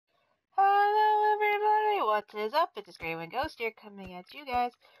what is up? It's Grey Ghost here coming at you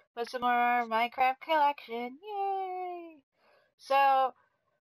guys with some more Minecraft collection. Yay! So,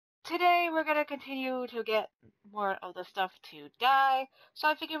 today we're gonna continue to get more of the stuff to dye. So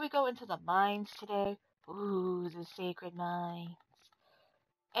I figured we go into the mines today. Ooh, the sacred mines.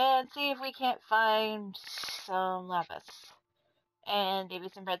 And see if we can't find some lapis. And maybe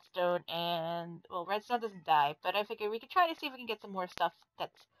some redstone and, well, redstone doesn't die, but I figured we could try to see if we can get some more stuff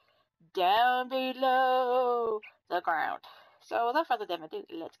that's down below the ground. So without further ado,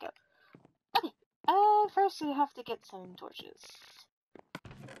 let's go. Okay, first we have to get some torches.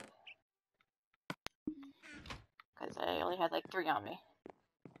 Because I only had like 3 on me.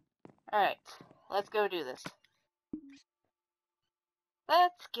 Alright, let's go do this.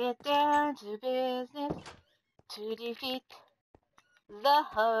 Let's get down to business to defeat the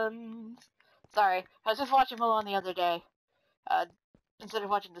Huns. Sorry, I was just watching Mulan the other day. Instead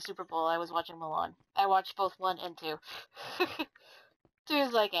of watching the Super Bowl, I was watching Mulan. I watched both 1 and 2. 2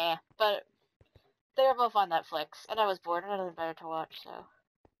 is like, eh, but they were both on Netflix, and I was bored, and I had nothing better to watch, so.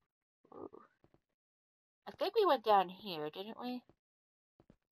 Ooh. I think we went down here, didn't we?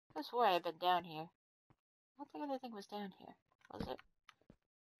 I swore I had been down here. I don't think anything was down here. Was it?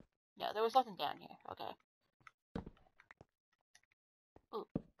 No, there was nothing down here. Okay. Ooh,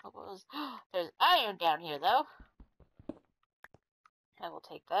 what was? There's iron down here, though. I will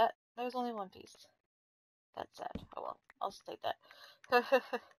take that. There's only 1 piece. That's sad. Oh well, I'll just take that.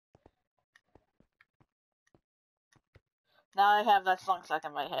 Now I have that song stuck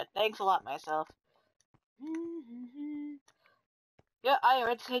in my head. Thanks a lot, myself. Yeah, I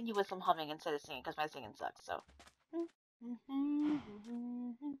already seen you with some humming instead of singing, because my singing sucks, so.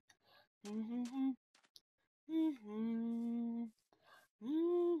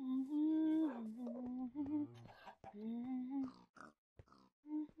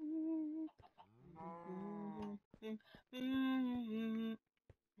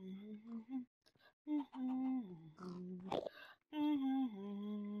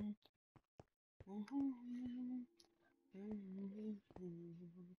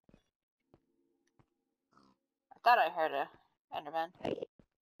 I thought I heard a Enderman.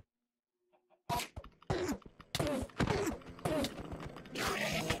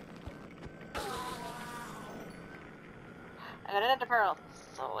 I got an ender pearl.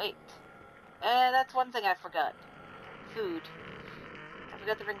 So wait. And that's one thing I forgot. Food. I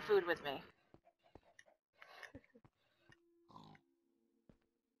forgot to bring food with me.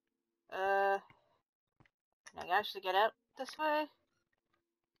 Can I actually get out this way?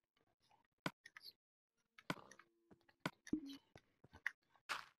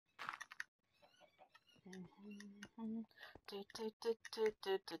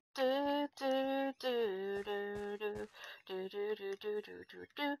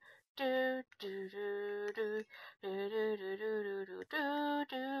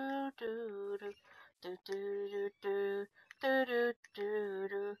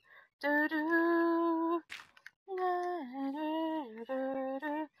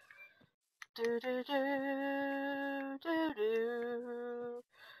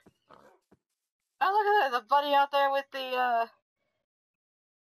 Oh, look at that, the bunny out there with the,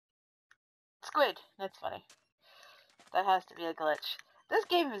 squid. That's funny. That has to be a glitch. This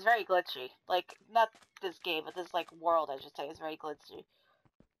game is very glitchy. Like, not this game, but this, like, world, I should say, is very glitchy.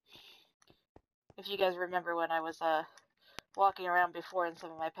 If you guys remember when I was, walking around before in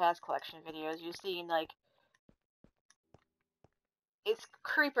some of my past collection videos, you've seen, like, it's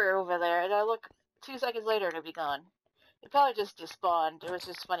creeper over there, and I look 2 seconds later and it'll be gone. It probably just despawned. It was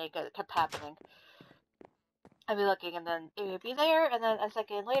just funny because it kept happening. I'd be looking, and then it would be there, and then a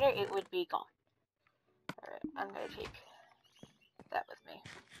second later, it would be gone. Alright, I'm gonna take that with me.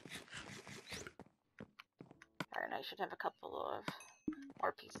 Alright, I should have a couple of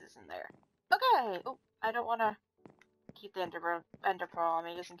more pieces in there. Okay! Oh, I don't want to keep the ender pearl on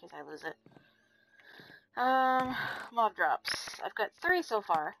me, just in case I lose it. Mob drops. I've got 3 so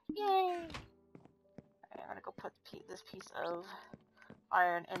far. Yay! Alright, I'm gonna go put this piece of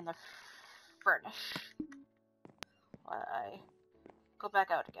iron in the furnace. While I go back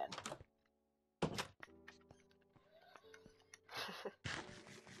out again.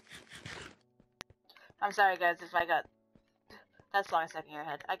 I'm sorry guys if I got that song stuck in your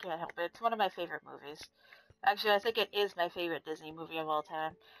head. I can't help it. It's one of my favorite movies. Actually, I think it is my favorite Disney movie of all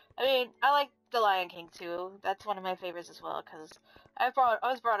time. I mean, I like The Lion King too. That's one of my favorites as well, because I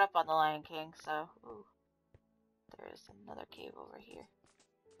was brought up on The Lion King, so. Ooh. There's another cave over here.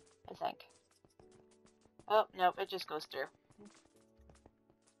 I think. Oh, nope, it just goes through.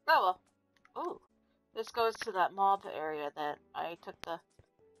 Oh well. Ooh. This goes to that mob area that I took the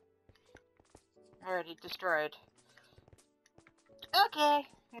Already destroyed. Okay.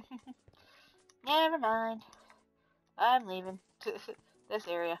 Never mind. I'm leaving. This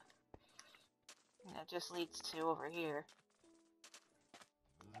area. And it just leads to over here.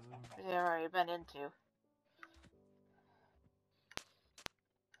 Which I've already been into.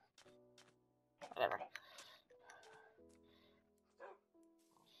 Whatever.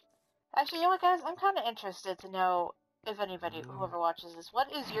 Actually, you know what, guys? I'm kind of interested to know, if anybody, whoever watches this,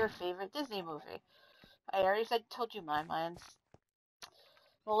 what is your favorite Disney movie? I already told you mine. Mine's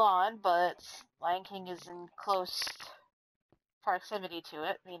Mulan, but Lion King is in close proximity to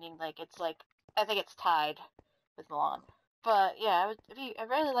it, meaning like it's like I think it's tied with Mulan. But yeah, I'd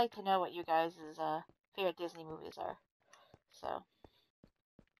really like to know what you guys' favorite Disney movies are. So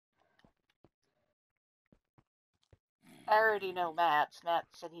I already know Matt's. Matt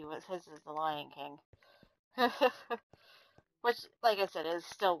said his is The Lion King, which, like I said, is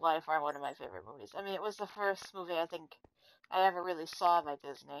still by far one of my favorite movies. I mean, it was the first movie I think I ever really saw by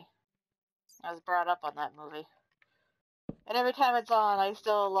Disney. I was brought up on that movie. And every time it's on, I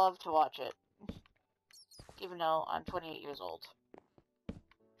still love to watch it. Even though I'm 28 years old.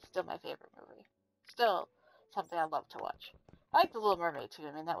 Still my favorite movie. Still something I love to watch. I like The Little Mermaid, too.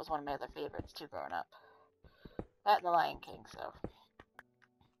 I mean, that was one of my other favorites, too, growing up. That and The Lion King, so.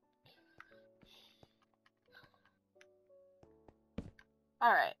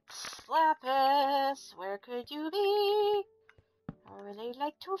 Alright. Lapis, where could you be? I would really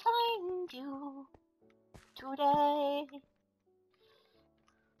like to find you today.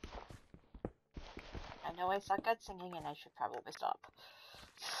 I know I suck at singing and I should probably stop.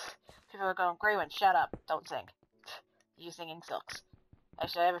 People are going, Graywin, shut up. Don't sing. You singing sucks.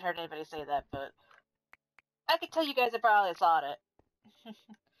 Actually, I haven't heard anybody say that, but I could tell you guys are probably thought it.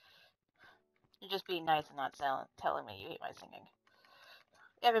 You're just being nice and not telling me you hate my singing.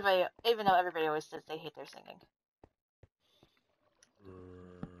 Everybody, even though everybody always says they hate their singing.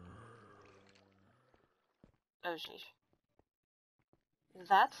 Oh, sheesh.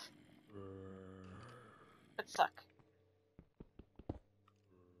 That would suck.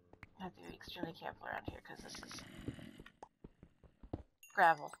 I have to be extremely careful around here because this is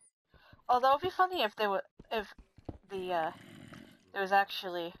gravel. Although it'd be funny if there was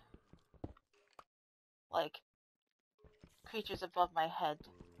actually like creatures above my head,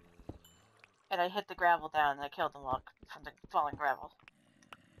 and I hit the gravel down and I killed them all from the falling gravel.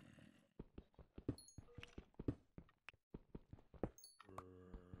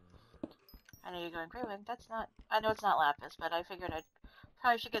 I know you're going, Graywin, that's not... I know it's not Lapis, but I figured I'd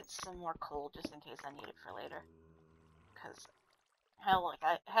probably should get some more coal just in case I need it for later. Because, hell, like,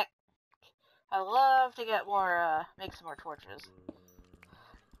 I love to get more, make some more torches.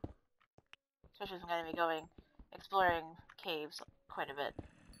 Especially if I'm going to be going, exploring caves quite a bit.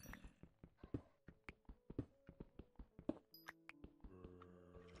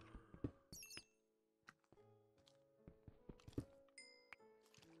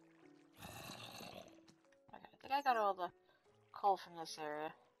 Okay, I think I got all the coal from this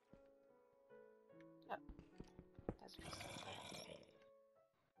area. Yep. There's a piece up there.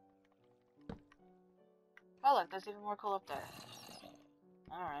 Oh look, there's even more coal up there.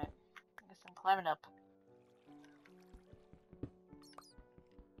 Alright. I guess I'm climbing up.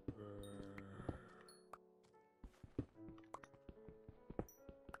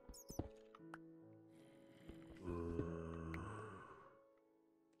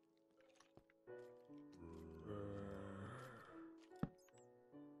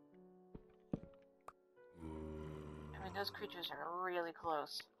 I mean, those creatures are really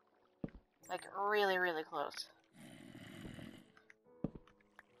close. Like, really, really close.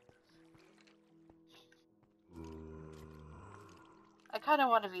 I kind of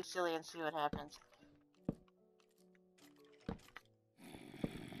want to be silly and see what happens.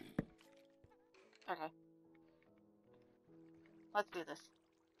 Okay. Let's do this.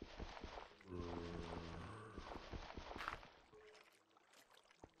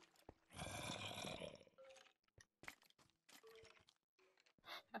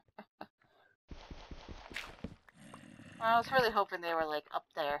 I was really hoping they were, like, up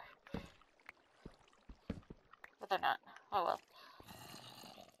there. But they're not. Oh well.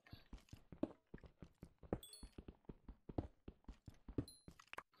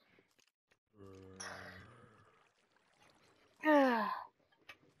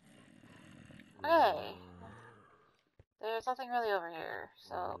 Okay. There's nothing really over here,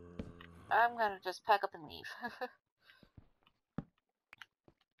 so I'm gonna just pack up and leave.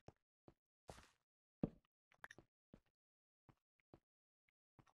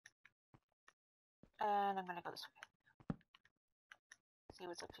 And I'm gonna go this way. See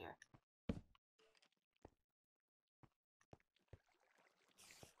what's up here.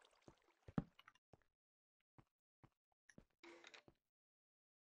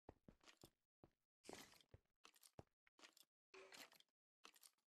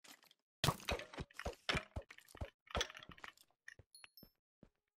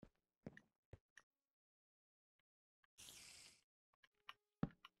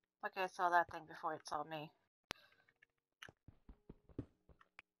 Like I saw that thing before it saw me.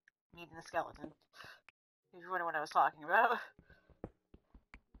 Meeting the skeleton. If you're wondering what I was talking about.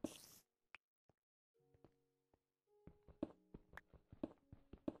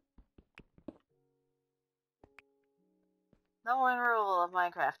 No one rule of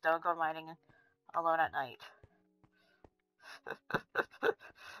Minecraft, don't go mining alone at night.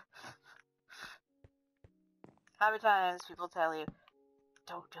 How many times people tell you,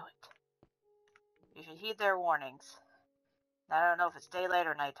 don't do it. You should heed their warnings. I don't know if it's daylight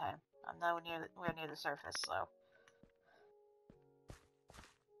or nighttime. I'm nowhere near the surface, so.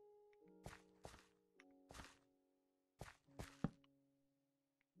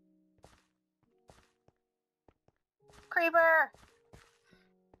 Creeper!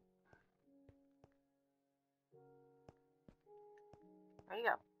 Where'd you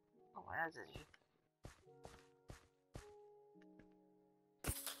go? Oh, where is he?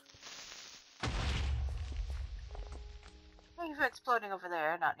 Thank you for exploding over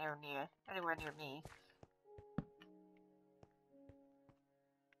there, not anywhere near me.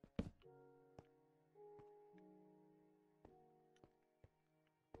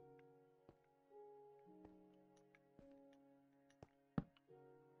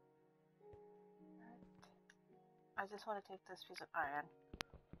 I just want to take this piece of iron.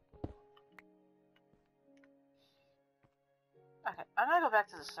 Okay, I'm gonna go back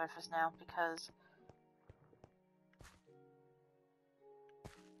to the surface now because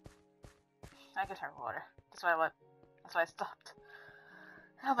I could turn water. That's why I stopped.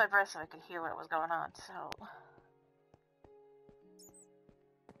 I held my breath so I could hear what was going on, so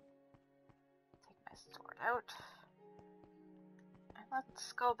take my sword out. And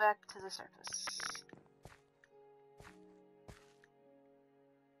let's go back to the surface.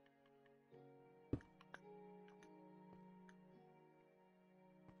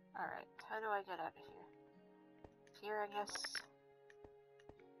 Alright, how do I get out of here? Here, I guess?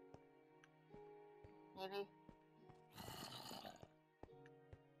 Maybe?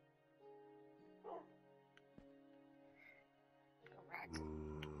 Rat.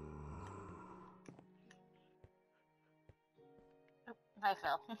 Oh, I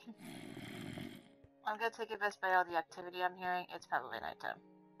fell. I'm gonna take it best by all the activity I'm hearing. It's probably nighttime.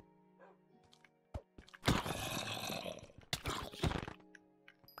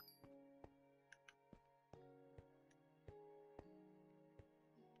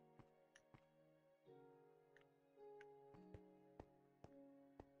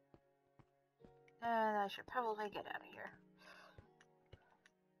 And I should probably get out of here.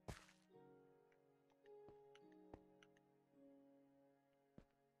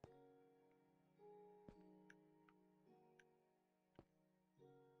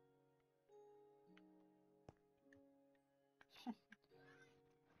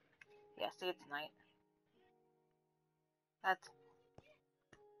 Yeah, see, it's night.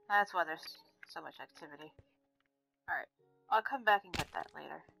 That's why there's so much activity. Alright, I'll come back and get that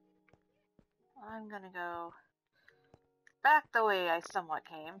later. I'm gonna go back the way I somewhat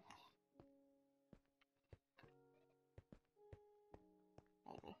came.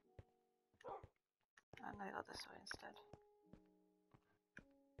 Maybe. I'm gonna go this way instead.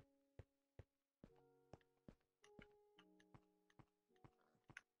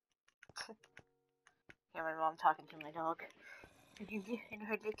 Hear my mom talking to my dog. In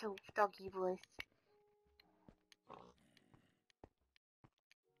her little doggy voice.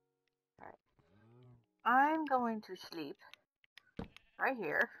 Alright. I'm going to sleep right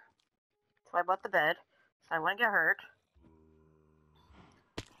here. So I bought the bed. So I wouldn't get hurt.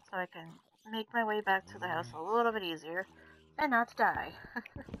 So I can make my way back to the house a little bit easier. And not die.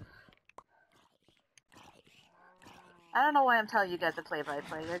 I don't know why I'm telling you guys the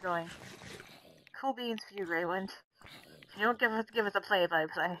play-by-play. You're going, cool beans for you, Greywind. You don't give us a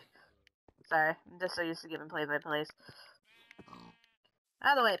play-by-play. Sorry, I'm just so used to giving play-by-plays.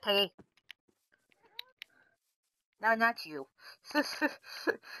 Out of the way, Peggy. No, not you.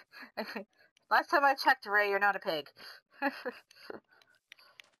 Last time I checked, Ray, you're not a pig.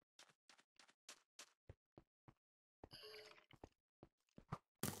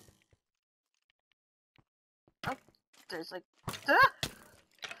 Oh, there's like... Ah!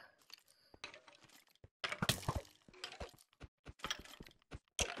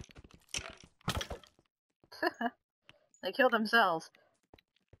 They killed themselves.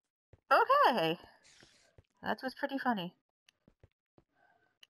 Okay. That was pretty funny.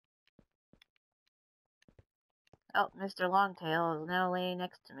 Oh, Mr. Longtail is now laying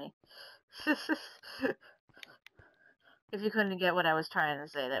next to me. If you couldn't get what I was trying to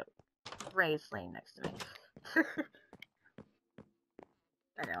say, that Ray's laying next to me.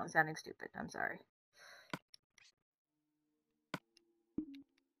 I know, I'm sounding stupid. I'm sorry.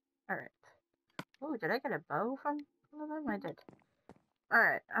 Alright. Oh, did I get a bow from one of them? I did.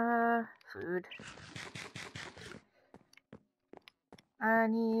 Alright, food. I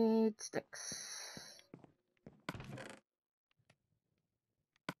need sticks.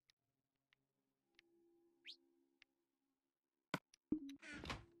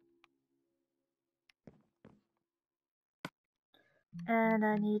 And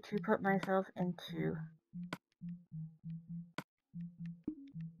I need to put myself into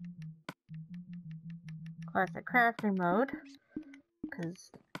classic crafting mode, because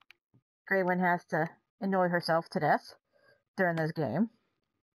Graylin has to annoy herself to death during this game.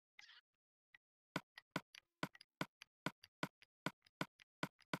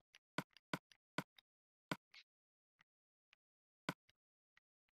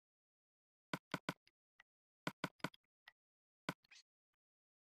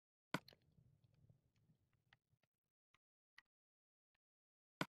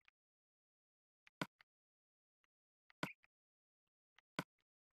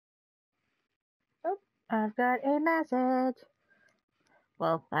 Oh, I've got a message.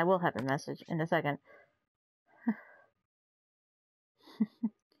 Well, I will have a message in a second.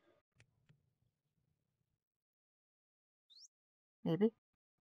 Maybe.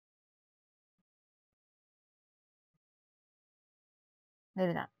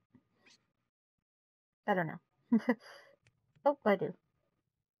 Maybe not. I don't know. Oh, I do.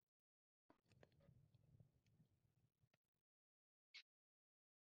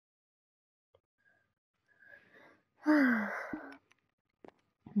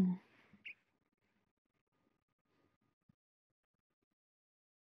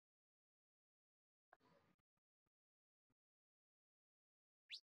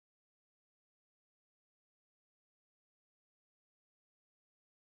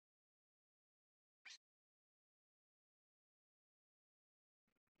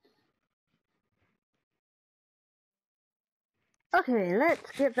 Okay,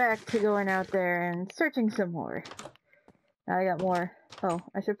 let's get back to going out there and searching some more. Now I got more. Oh,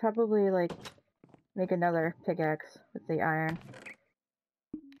 I should probably, like, make another pickaxe with the iron.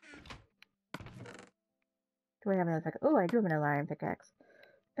 Do I have another pickaxe? Oh, I do have another iron pickaxe.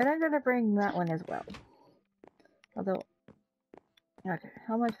 And I'm gonna bring that one as well. Although, okay,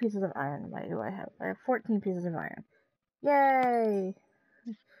 how much pieces of iron do I have? I have 14 pieces of iron. Yay!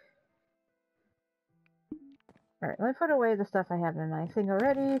 Alright, let me put away the stuff I have in my thing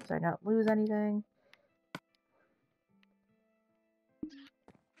already, so I don't lose anything.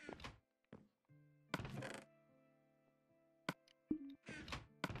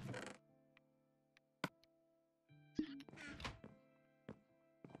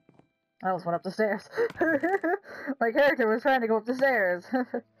 I almost went up the stairs. My character was trying to go up the stairs. Well,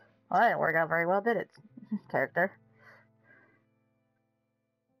 that didn't work out very well, did it? Character.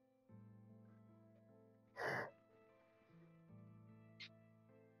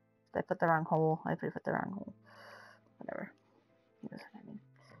 I put the wrong hole. I put the wrong hole. Whatever.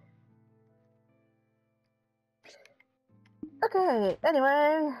 Okay,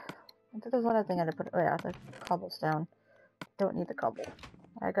 anyway. I think there's one other thing I had to put. Oh yeah, the cobblestone. Don't need the cobble.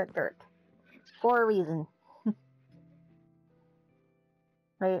 I got dirt. For a reason.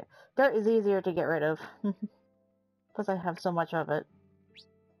 Right? Dirt is easier to get rid of. Plus I have so much of it.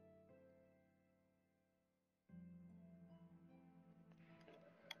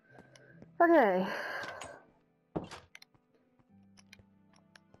 Okay.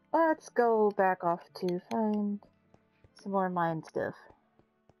 Let's go back off to find some more mine stuff.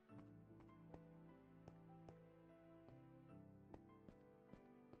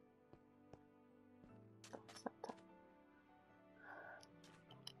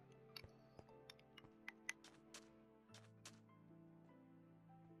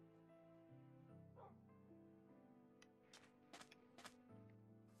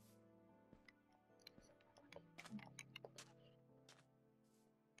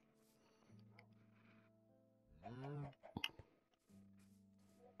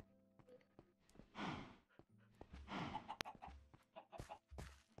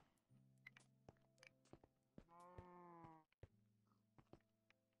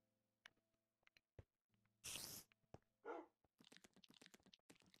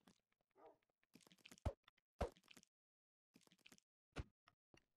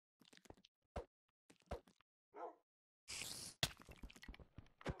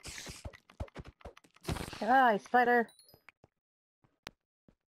 Hi, spider!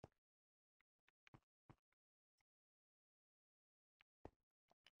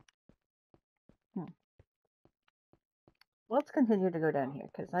 let's continue to go down here,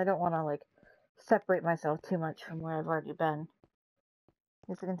 because I don't want to, like, separate myself too much from where I've already been.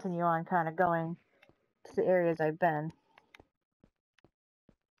 Just to continue on kind of going to the areas I've been.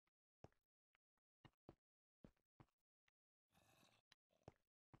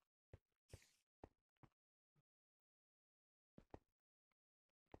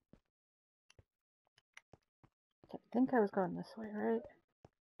 I think I was going this way, right?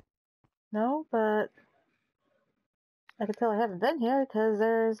 No, but I can tell I haven't been here because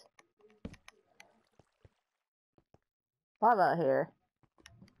there's lava here.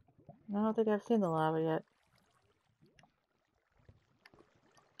 I don't think I've seen the lava yet.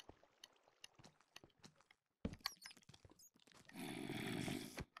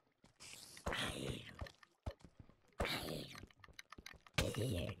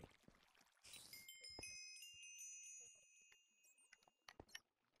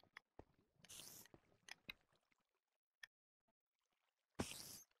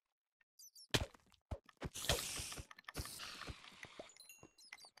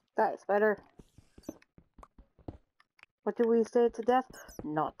 Die, spider. What do we say to death?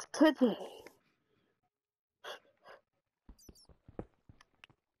 Not today.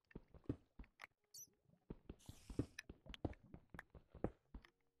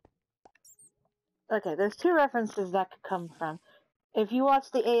 Okay, there's two references that could come from. If you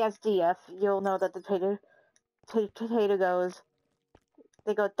watch the ASDF, you'll know that the potato goes,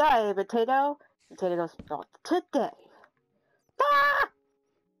 they go, die, potato. Potato goes, not today. Ah!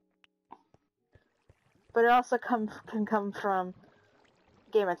 But it also can come from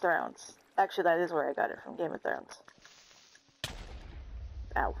Game of Thrones. Actually, that is where I got it from, Game of Thrones.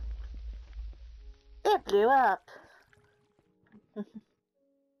 Ow. It blew up!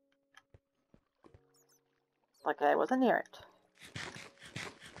 Like I wasn't near it.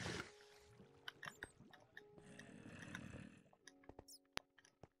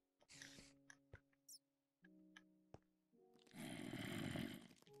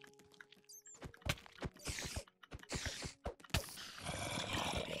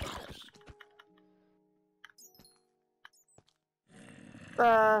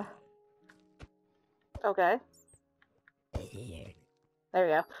 Okay. There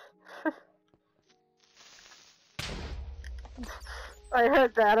we go. I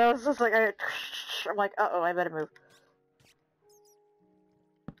heard that, I was just like, I'm like, uh-oh, I better move.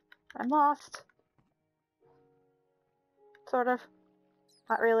 I'm lost. Sort of.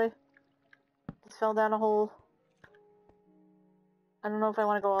 Not really. Just fell down a hole. I don't know if I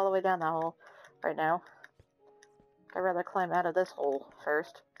want to go all the way down that hole right now. I'd rather climb out of this hole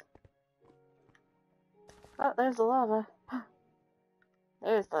first. Oh, there's the lava.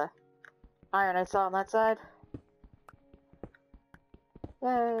 There's the iron I saw on that side.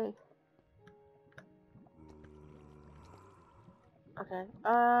 Yay! Okay,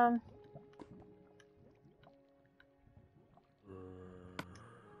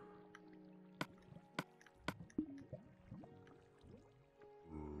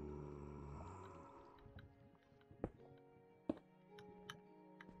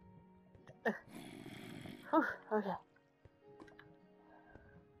 whew, okay.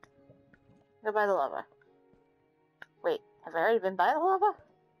 Go by the lava. Wait, have I already been by the lava?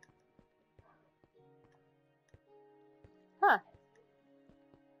 Huh.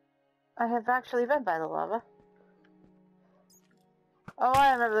 I have actually been by the lava. Oh,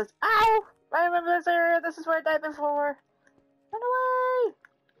 I remember this. Ow! I remember this area. This is where I died before. Run away!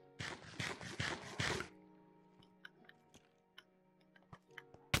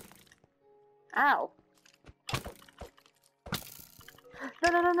 Ow. No,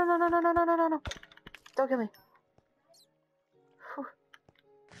 no, no, no, no, no, no, no, no, no, no. Don't kill me. Whew.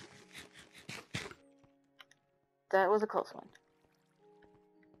 That was a close one.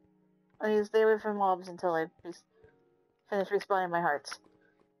 I need to stay away from mobs until I finish respawning my hearts.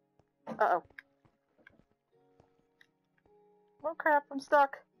 Uh-oh. Oh crap, I'm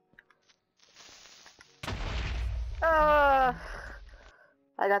stuck. I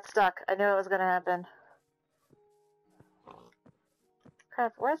got stuck. I knew it was gonna happen.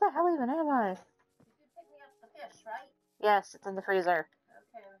 Crap, where the hell even am I? You pick me up the fish, right? Yes, it's in the freezer.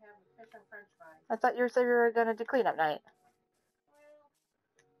 Okay, I'm having fish and french fries. I thought you said you were gonna do cleanup night. Well,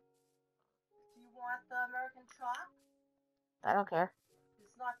 do you want the American chalk? I don't care.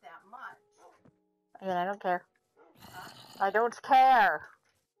 It's not that much. Again, I don't care. Huh? I don't care!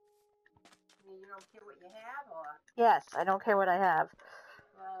 You don't care what you have, or? Yes, I don't care what I have.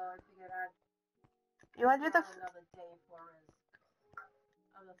 Well, I figured I'd You wanna do the... another day for his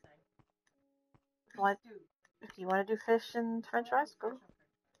other thing. What? Stew. If you wanna do fish and french fries, go.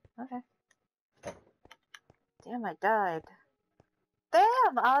 Okay. Damn, I died.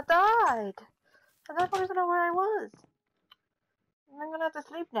 Damn, I died. And I don't even know where I was. I'm gonna have to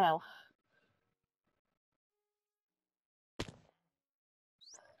sleep now.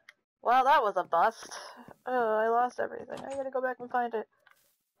 Well, that was a bust. Oh, I lost everything. I gotta go back and find it.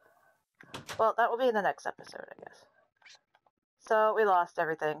 Well, that will be in the next episode, I guess. So, we lost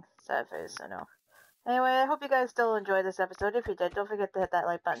everything. Sad face, I know. Anyway, I hope you guys still enjoyed this episode. If you did, don't forget to hit that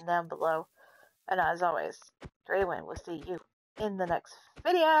like button down below. And as always, Draywin will see you in the next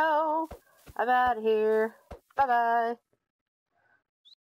video. I'm out of here. Bye-bye.